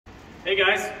Hey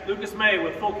guys, Lucas May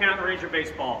with Full Count Ranger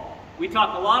Baseball. We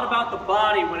talk a lot about the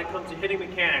body when it comes to hitting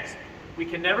mechanics. We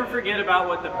can never forget about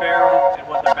what the barrel and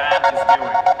what the bat is doing.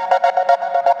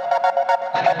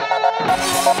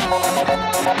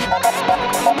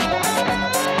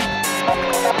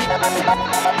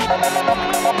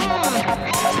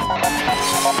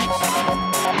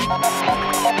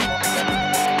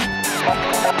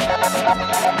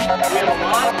 We have a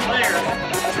lot of players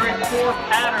with a very poor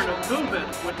pattern of movement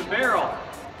with the barrel.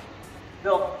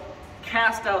 They'll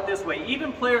cast out this way.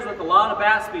 Even players with a lot of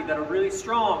bat speed that are really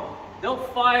strong, they'll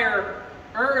fire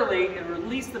early and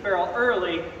release the barrel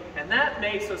early, and that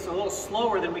makes us a little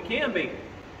slower than we can be.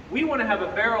 We want to have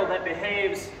a barrel that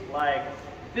behaves like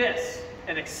this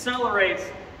and accelerates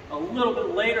a little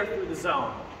bit later through the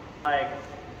zone. Like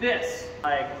this,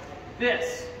 like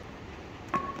this.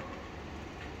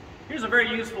 Here's a very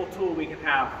useful tool we can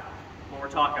have when we're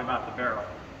talking about the barrel.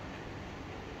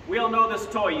 We all know this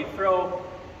toy. You throw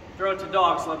it to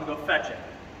dogs, let them go fetch it.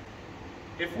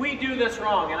 If we do this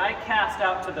wrong and I cast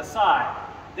out to the side,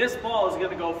 this ball is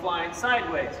going to go flying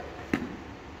sideways.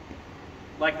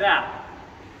 Like that.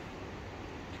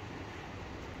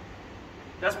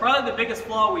 That's probably the biggest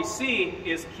flaw we see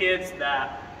is kids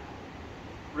that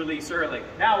release early.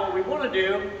 Now what we want to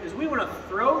do is we want to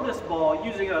throw this ball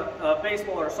using a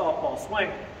baseball or a softball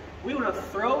swing. We want to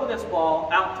throw this ball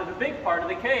out to the big part of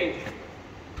the cage.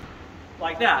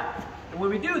 Like that. And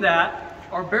when we do that,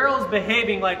 our barrel is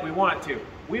behaving like we want it to.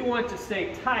 We want it to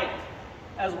stay tight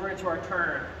as we're into our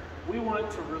turn. We want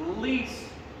it to release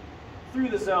through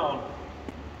the zone.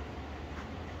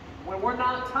 When we're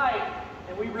not tight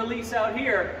and we release out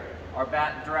here, our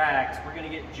bat drags. We're going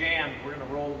to get jammed. We're going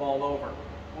to roll the ball over.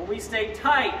 When we stay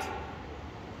tight,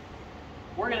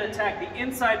 we're going to attack the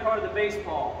inside part of the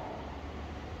baseball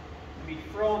and be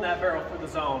throwing that barrel through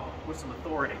the zone with some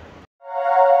authority.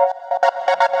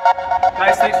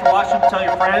 Guys, thanks for watching. Tell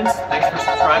your friends. Thanks for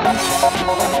subscribing.